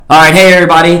All right, hey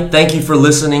everybody. Thank you for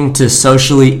listening to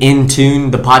Socially In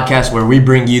Tune, the podcast where we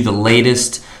bring you the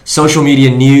latest social media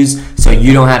news so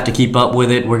you don't have to keep up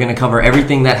with it. We're going to cover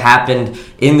everything that happened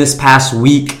in this past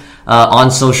week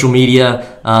on social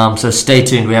media. So stay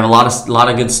tuned. We have a lot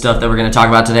of good stuff that we're going to talk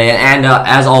about today. And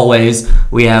as always,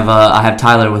 I have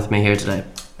Tyler with me here today.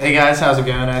 Hey guys, how's it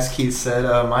going? As Keith said,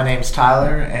 my name's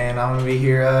Tyler, and I'm going to be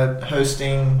here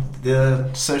hosting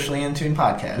the Socially In Tune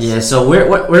podcast. Yeah, so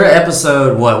we're at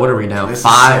episode, what are we now? This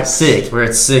 5, is 6. We're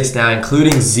at 6 now,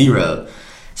 including 0.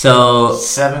 So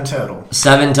 7 total.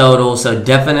 7 total. So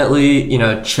definitely,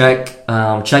 check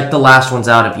the last ones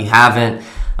out if you haven't.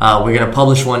 We're going to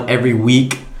publish one every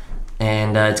week,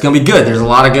 and it's going to be good. There's a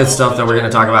lot of good stuff that we're going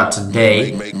to talk about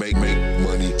today. Make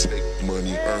money, take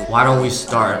money, earn. Why don't we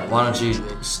start? Why don't you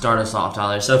start us off,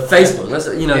 Tyler? So Facebook.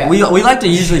 Yeah. We like to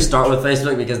usually start with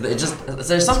Facebook because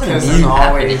there's something Because new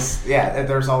happening.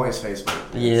 there's always Facebook.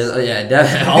 Yeah,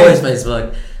 definitely always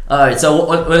Facebook. All right. So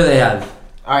what do they have?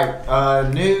 All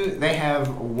right, they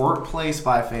have Workplace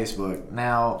by Facebook.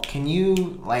 Now, can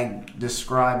you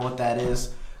describe what that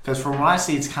is? Because from what I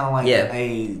see, it's kind of like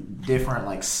a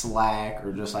different Slack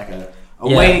or just a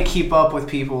way to keep up with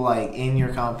people in your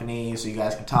company, so you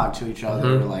guys can talk to each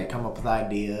other, or come up with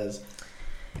ideas.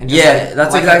 And just,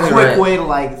 that's exactly a quick right.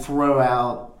 way to throw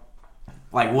out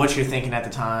what you're thinking at the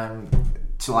time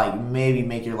to maybe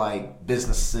make your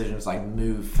business decisions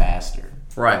move faster.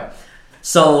 Right.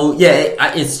 So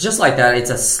it's just like that. It's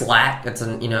a Slack. It's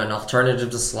an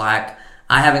alternative to Slack.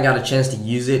 I haven't got a chance to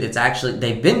use it. It's actually,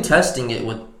 they've been testing it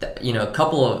with a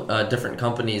couple of different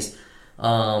companies,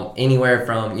 anywhere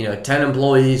from 10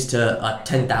 employees to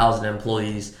 10,000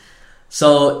 employees.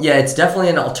 So it's definitely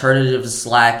an alternative to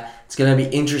Slack. It's going to be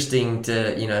interesting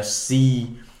to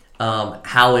see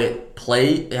how it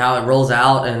rolls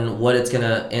out and what it's going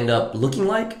to end up looking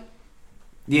like.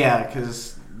 Yeah,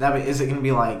 because is it going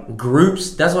to be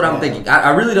groups? That's what I'm thinking.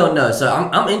 I really don't know. So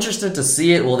I'm interested to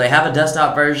see it. Will they have a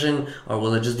desktop version, or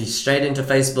will it just be straight into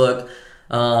Facebook?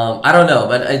 I don't know,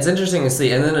 but it's interesting to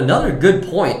see. And then another good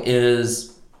point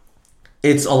is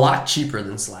it's a lot cheaper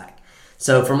than Slack.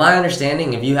 So from my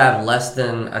understanding, if you have less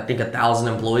than, I think,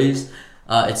 1,000 employees,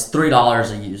 it's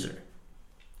 $3 a user.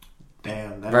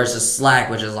 Damn. Versus Slack,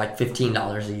 which is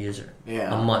 $15 a user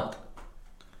a month.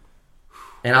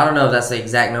 And I don't know if that's the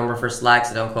exact number for Slack,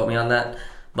 so don't quote me on that.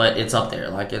 But it's up there.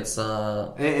 It's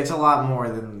a lot more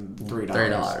than $3.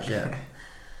 $3, yeah.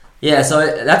 Yeah, so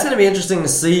that's going to be interesting to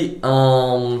see.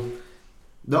 The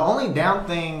only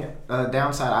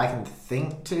downside I can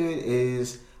think to it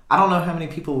is I don't know how many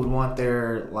people would want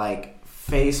their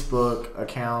Facebook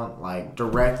account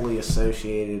directly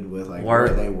associated with where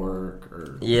they work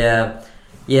or Yeah,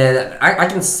 I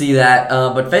can see that.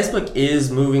 But Facebook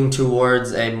is moving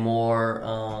towards a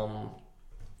more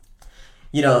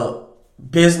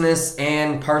business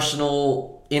and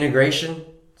personal integration,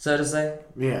 so to say.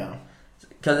 Yeah.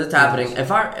 Because it's happening. If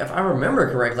I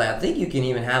remember correctly, I think you can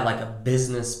even have a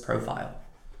business profile.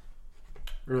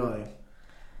 Really?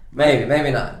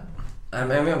 Maybe not.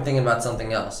 Maybe I'm thinking about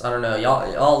something else. I don't know.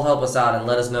 Y'all help us out and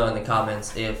let us know in the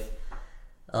comments if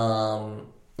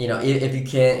if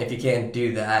you can't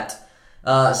do that.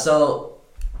 So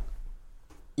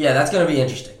that's gonna be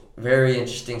interesting. Very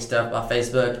interesting stuff about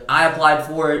Facebook. I applied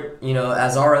for it.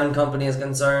 As our own company is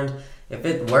concerned. If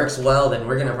it works well, then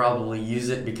we're going to probably use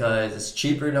it because it's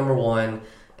cheaper, number one.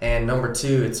 And number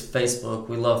two, it's Facebook.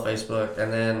 We love Facebook.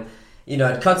 And then,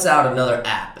 it cuts out another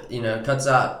app. It cuts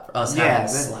out us having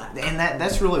Slack. And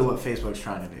that's really what Facebook's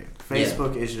trying to do.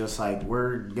 Facebook is just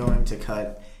we're going to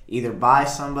cut, either buy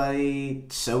somebody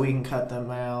so we can cut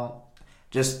them out.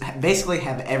 Just basically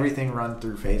have everything run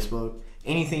through Facebook.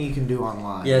 Anything you can do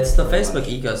online. Yeah, it's the Facebook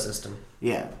ecosystem.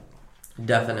 Yeah.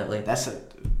 Definitely.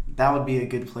 That would be a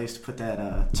good place to put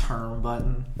that term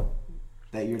button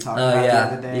that you were talking about the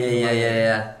other day.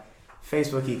 Yeah.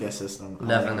 Facebook ecosystem.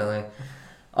 Definitely.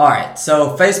 All right,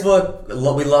 so Facebook,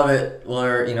 we love it.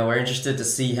 We're interested to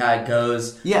see how it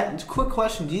goes. Yeah. Quick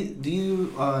question: Do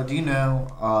you know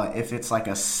if it's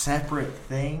a separate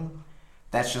thing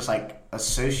that's just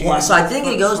associated? Well, so I think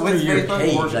it goes through your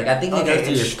Facebook, page. I think it goes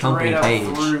through your company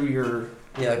page. Through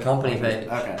your company page.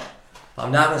 Okay. If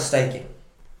I'm not mistaken.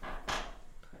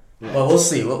 Yeah. Well, we'll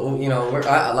see. Like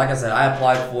I said, I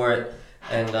applied for it,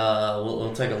 and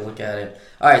we'll take a look at it.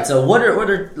 All right, so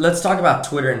let's talk about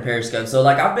Twitter and Periscope. So,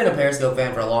 I've been a Periscope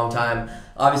fan for a long time.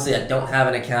 Obviously, I don't have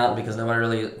an account because nobody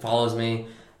really follows me.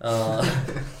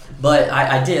 But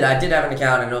I did have an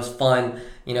account, and it was fun.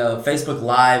 Facebook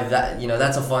Live,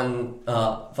 that's a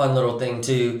fun little thing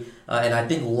too. And I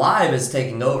think Live is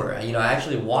taking over. I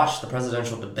actually watched the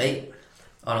presidential debate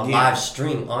on a live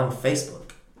stream on Facebook.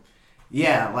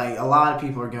 Yeah, like a lot of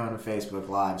people are going to Facebook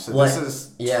Live. So this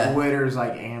is Twitter's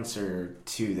like answer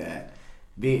to that.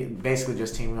 Basically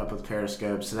just teaming up with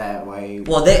Periscope so that way...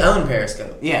 Well, they own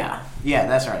Periscope. Yeah,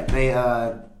 that's right. They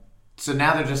so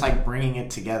now they're just like bringing it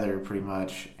together pretty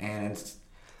much, and it's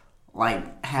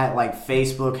like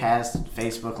Facebook has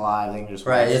Facebook Live. They can just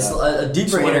it's a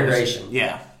deeper integration.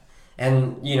 Yeah,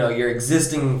 and your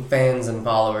existing fans and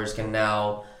followers can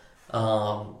now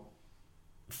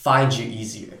find you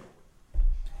easier.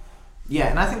 Yeah,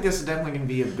 and I think this is definitely going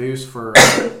to be a boost for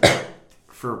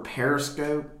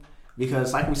Periscope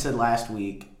because, like we said last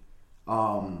week,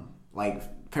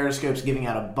 Periscope's giving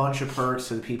out a bunch of perks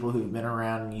to the people who've been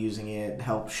around and using it,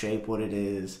 help shape what it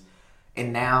is,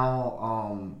 and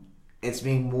now it's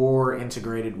being more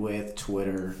integrated with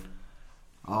Twitter.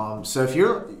 So if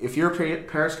you're a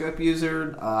Periscope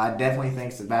user, I definitely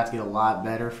think it's about to get a lot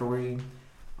better for you.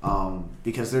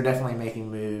 Because they're definitely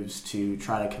making moves to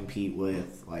try to compete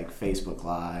with like Facebook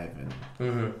Live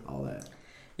and all that.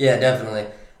 Yeah, definitely.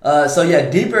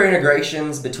 Deeper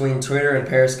integrations between Twitter and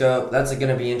Periscope. That's going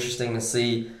to be interesting to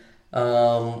see.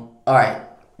 All right,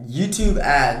 YouTube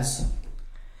ads.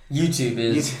 YouTube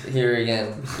is here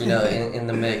again. In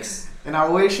the mix. And I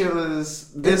wish it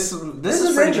was this. This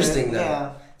is interesting though.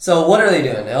 Yeah. So what are they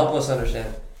doing? Help us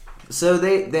understand. So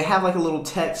they have like a little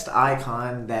text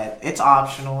icon that it's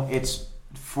optional. It's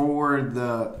for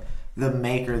the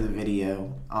maker of the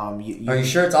video. Are you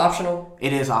sure it's optional?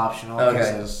 It is optional.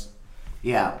 Okay.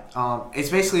 It's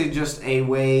basically just a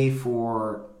way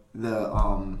for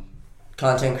the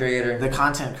content creator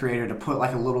to put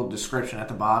like a little description at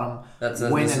the bottom. That's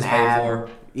when an ad for.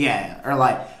 Yeah,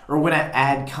 or when an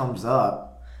ad comes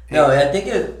up. No, I think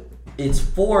it's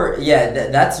for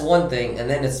that's one thing, and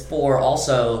then it's for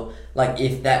also like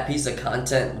if that piece of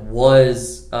content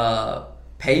was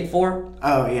paid for.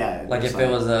 Oh yeah. Like if it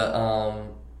was an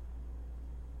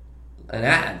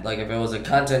ad, like if it was a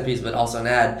content piece but also an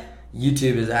ad,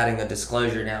 YouTube is adding a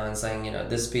disclosure now and saying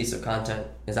this piece of content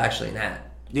is actually an ad.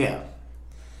 Yeah.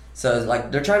 So it's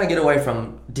like they're trying to get away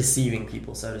from deceiving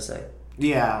people, so to say.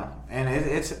 Yeah, and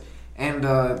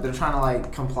they're trying to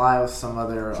like comply with some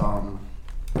other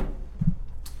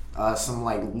some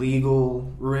like legal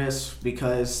risks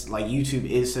because like YouTube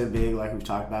is so big, like we've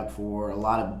talked about before. A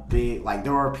lot of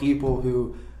there are people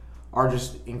who are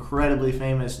just incredibly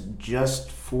famous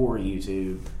just for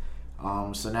YouTube.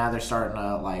 So now they're starting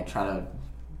to like try to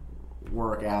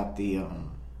work out the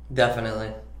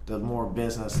definitely the more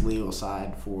business legal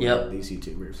side for these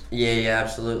YouTubers. Yeah,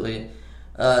 absolutely.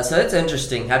 So that's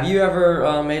interesting. Have you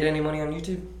ever made any money on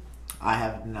YouTube? I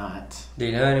have not. Do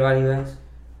you know anybody who has?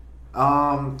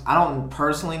 I don't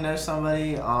personally know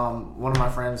somebody. One of my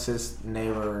friends, his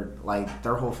neighbor, like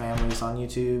their whole family's on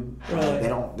YouTube. Really? They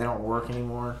don't work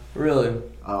anymore. Really?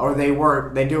 Or they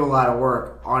work. They do a lot of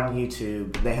work on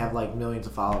YouTube. They have like millions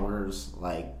of followers.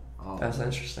 Like that's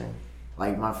interesting.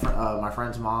 Like my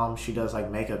friend's mom, she does like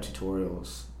makeup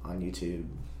tutorials on YouTube.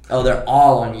 Oh, they're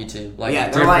all on YouTube. Like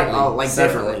they're like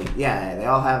separately. Yeah, they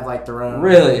all have like their own.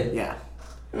 Really? Yeah.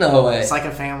 No way. It's like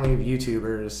a family of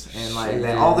YouTubers, and like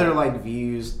all their like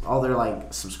views, all their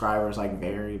like subscribers like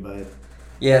vary, but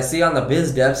yeah. See, on the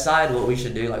biz dev side, what we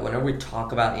should do, like whenever we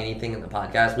talk about anything in the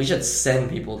podcast, we should send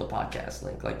people the podcast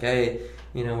link. Like, hey,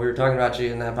 we were talking about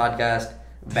you in that podcast.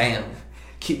 Bam.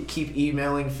 Keep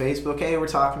emailing Facebook. Hey, we're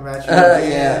talking about you.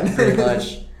 Yeah, pretty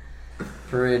much.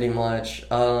 Pretty much.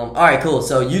 All right, cool.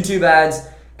 So YouTube ads.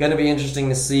 Going to be interesting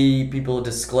to see people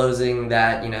disclosing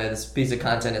that this piece of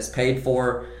content is paid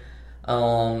for.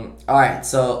 All right,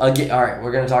 so again,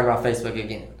 we're going to talk about Facebook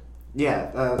again.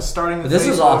 Yeah, starting with this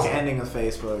Facebook, is awesome. Ending with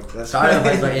Facebook. Starting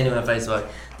with Facebook, ending with Facebook.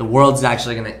 The world's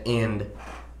actually going to end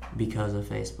because of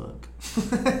Facebook.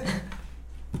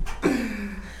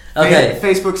 Okay,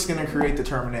 Facebook's going to create the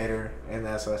Terminator, and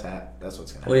that's what's going to happen.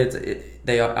 Well,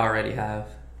 they already have.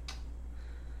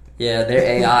 Yeah, their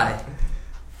AI.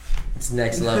 It's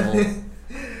next level.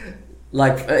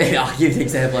 Like, I'll give you an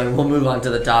example and we'll move on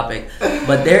to the topic.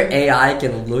 But their AI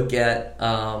can look at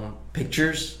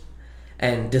pictures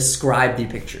and describe the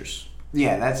pictures.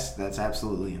 Yeah, that's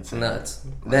absolutely insane. Nuts.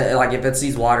 Like, if it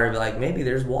sees water, it'll be like, maybe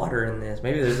there's water in this.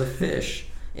 Maybe there's a fish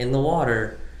in the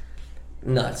water.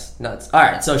 Nuts. All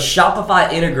right, so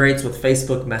Shopify integrates with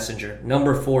Facebook Messenger.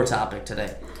 Number 4 topic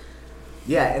today.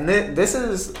 Yeah, and this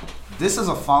is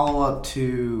a follow-up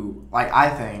to, like, I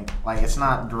think, like, it's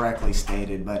not directly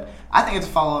stated, but I think it's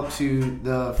a follow-up to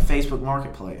the Facebook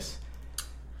Marketplace.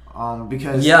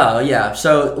 Because... Yeah.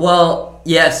 So, well,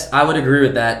 yes, I would agree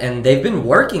with that. And they've been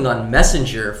working on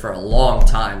Messenger for a long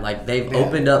time. Like, they've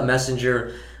opened up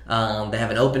Messenger. They have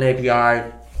an open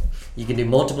API. You can do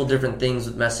multiple different things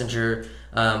with Messenger.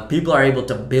 People are able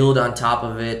to build on top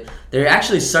of it. There are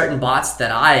actually certain bots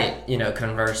that I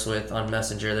converse with on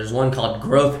Messenger. There's one called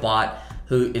GrowthBot,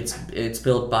 who it's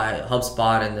built by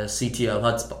HubSpot and the CTO of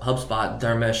HubSpot,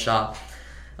 Dharmesh Shah.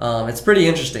 It's pretty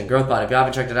interesting. GrowthBot. If you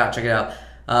haven't checked it out, check it out.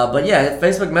 But yeah,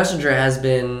 Facebook Messenger has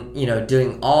been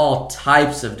doing all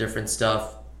types of different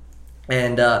stuff.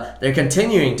 And they're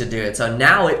continuing to do it. So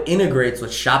now it integrates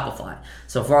with Shopify.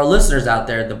 So for our listeners out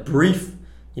there, the brief,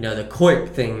 the quick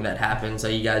thing that happens, so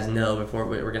you guys know before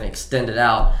we're going to extend it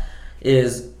out,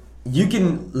 is you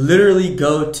can literally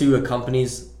go to a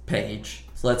company's page.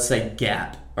 So let's say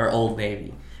Gap or Old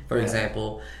Navy, for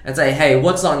example, and say, hey,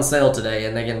 what's on sale today?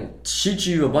 And they can shoot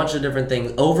you a bunch of different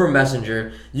things over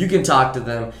Messenger. You can talk to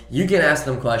them. You can ask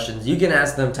them questions. You can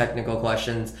ask them technical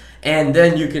questions. And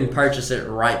then you can purchase it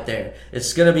right there.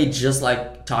 It's going to be just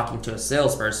like talking to a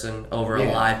salesperson over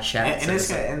a live chat.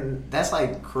 And that's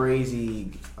like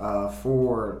crazy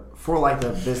for like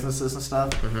the businesses and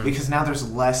stuff, because now there's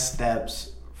less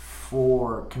steps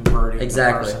for converting the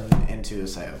person into a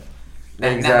sale.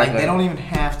 Now, like, they don't even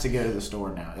have to go to the store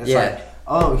now. It's like,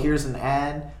 oh, here's an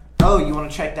ad. Oh, you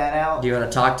want to check that out? Do you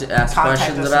want to ask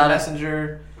questions about it?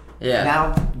 Messenger. Yeah.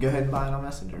 Now go ahead and buy it on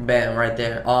Messenger. Bam, right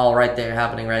there. All right there,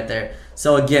 happening right there.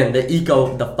 So again,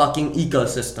 the fucking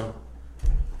ecosystem.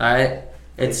 All right?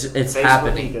 It's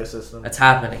happening. Ecosystem. It's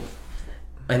happening.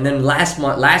 And then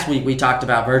last week we talked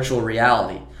about virtual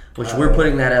reality, which we're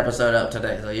putting that episode up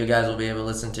today, so you guys will be able to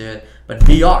listen to it. But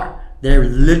VR, they're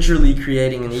literally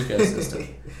creating an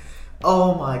ecosystem.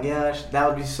 Oh my gosh, that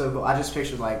would be so cool. I just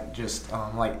pictured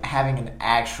like having an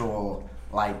actual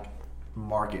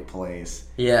marketplace.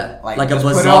 Yeah, like a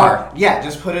bazaar.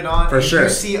 Just put it on. For sure. You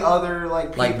see other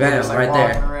people like bam, right walking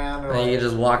there. Around, and you can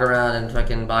just walk around and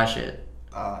fucking buy shit.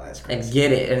 Oh, that's crazy. And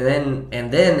get it,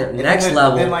 and then next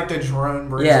level. Then the drone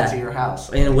brings it to your house.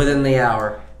 And within the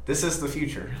hour. This is the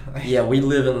future. Yeah, we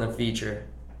live in the future.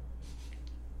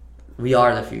 We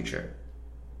are the future.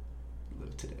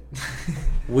 Live today.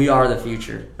 We are the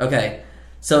future. Okay,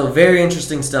 so very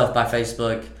interesting stuff by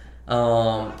Facebook.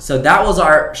 So that was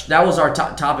our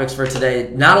topics for today.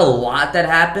 Not a lot that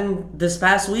happened this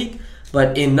past week,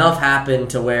 but enough happened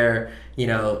to where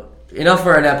enough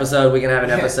for an episode. We can have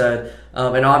an episode.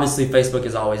 And obviously Facebook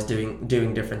is always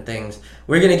doing different things.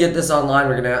 We're going to get this online.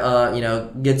 We're going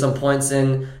to, get some points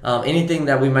in. Anything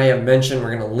that we may have mentioned,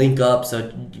 we're going to link up.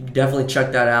 So definitely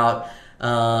check that out.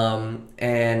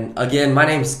 And again, my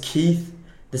name's Keith.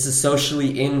 This is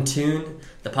Socially In Tune,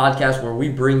 the podcast where we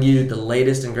bring you the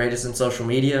latest and greatest in social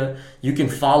media. You can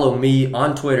follow me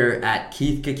on Twitter at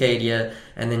Keith Cacadia.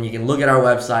 And then you can look at our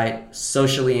website,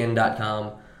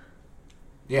 sociallyin.com.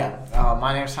 Yeah,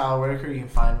 my name's Tyler Whitaker. You can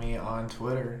find me on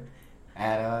Twitter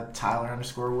at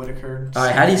Tyler_Whitaker. All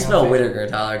right, how do you spell Whitaker,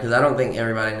 Tyler? Because I don't think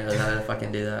everybody knows how to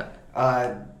fucking do that.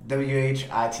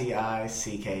 WHITICKER.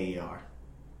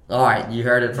 All right, you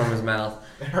heard it from his mouth.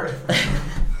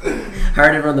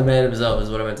 Heard it from the man himself is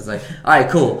what I meant to say. All right,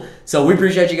 cool. So we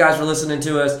appreciate you guys for listening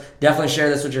to us. Definitely share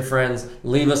this with your friends.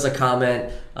 Leave us a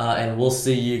comment, and we'll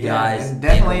see you guys. And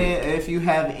definitely, if you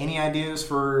have any ideas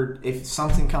for if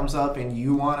something comes up and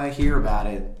you want to hear about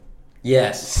it,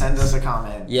 yes, send us a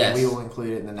comment. Yes, we will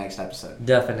include it in the next episode.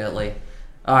 Definitely.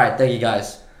 All right, thank you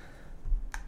guys.